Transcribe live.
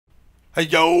Hey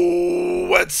yo,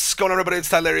 what's going on everybody? It's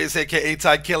Tylarious, aka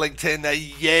Ty Killington.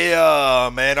 Yeah,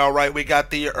 man. Alright, we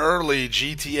got the early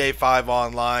GTA 5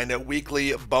 online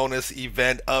weekly bonus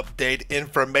event update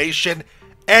information.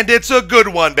 And it's a good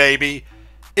one, baby.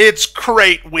 It's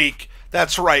Crate Week.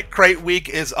 That's right, Crate Week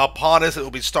is upon us. It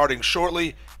will be starting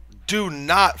shortly. Do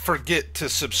not forget to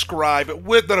subscribe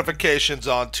with notifications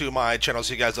on to my channel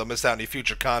so you guys don't miss out any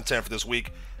future content for this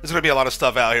week. There's going to be a lot of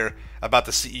stuff out here about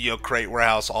the CEO crate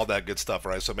warehouse, all that good stuff,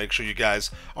 right? So make sure you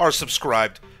guys are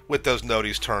subscribed with those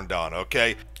noties turned on,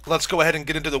 okay? Let's go ahead and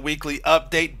get into the weekly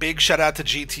update. Big shout out to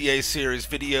GTA series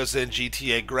videos and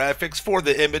GTA graphics for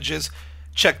the images.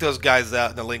 Check those guys out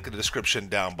in the link in the description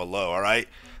down below, alright?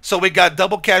 So we got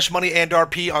double cash money and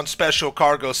RP on special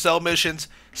cargo sell missions,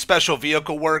 special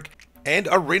vehicle work, and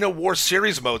Arena War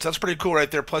Series modes. That's pretty cool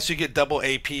right there. Plus you get double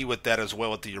AP with that as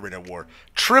well with the Arena War.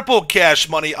 Triple cash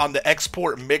money on the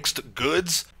export mixed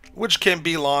goods, which can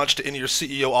be launched in your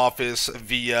CEO office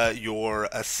via your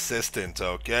assistant,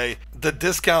 okay? The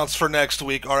discounts for next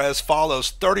week are as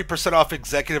follows. 30% off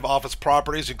executive office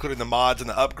properties, including the mods and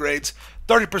the upgrades.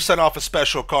 30% off of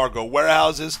special cargo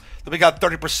warehouses. Then we got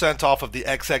 30% off of the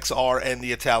XXR and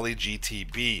the Itali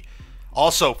GTB.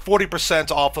 Also,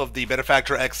 40% off of the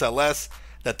Benefactor XLS,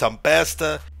 the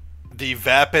Tempesta, the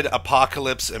Vapid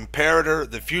Apocalypse Imperator,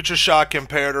 the Future Shock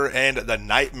Imperator, and the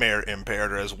Nightmare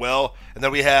Imperator as well. And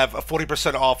then we have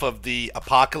 40% off of the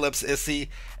Apocalypse Issy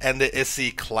and the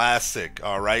Issy Classic,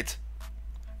 alright?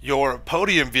 Your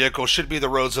podium vehicle should be the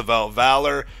Roosevelt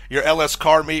Valor. Your LS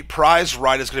car meet prize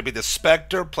ride is going to be the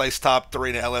Spectre. Place top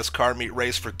 3 in an LS car meet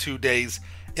race for 2 days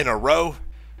in a row.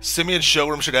 Simeon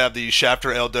Showroom should have the Shafter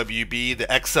LWB, the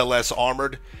XLS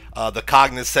Armored, the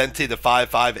Cognoscenti, the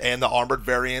 5.5, and the Armored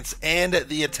variants, and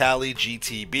the Itali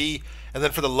GTB. And then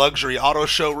for the Luxury Auto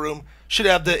Showroom, should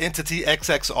have the Entity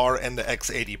XXR and the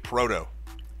X80 Proto.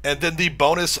 And then the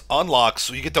bonus unlocks,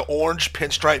 so you get the orange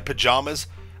pinstripe pajamas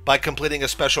by completing a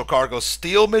special cargo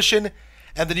steal mission,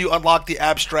 and then you unlock the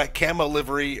abstract camo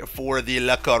livery for the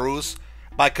Le Carus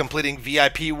by completing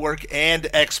VIP work and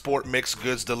export mixed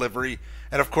goods delivery.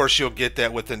 And of course, you'll get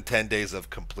that within 10 days of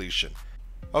completion.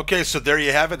 Okay, so there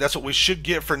you have it. That's what we should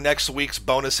get for next week's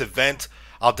bonus event.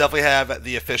 I'll definitely have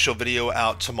the official video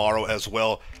out tomorrow as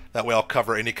well. That way I'll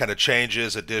cover any kind of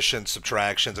changes, additions,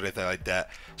 subtractions, anything like that.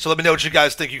 So let me know what you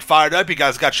guys think. You fired up? You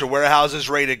guys got your warehouses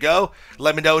ready to go?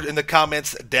 Let me know in the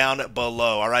comments down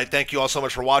below. All right, thank you all so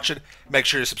much for watching. Make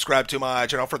sure you subscribe to my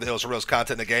channel for the Hills and Reels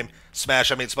content in the game. Smash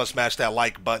that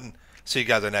like button. See you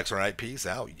guys in the next one. All right, peace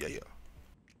out. Yeah.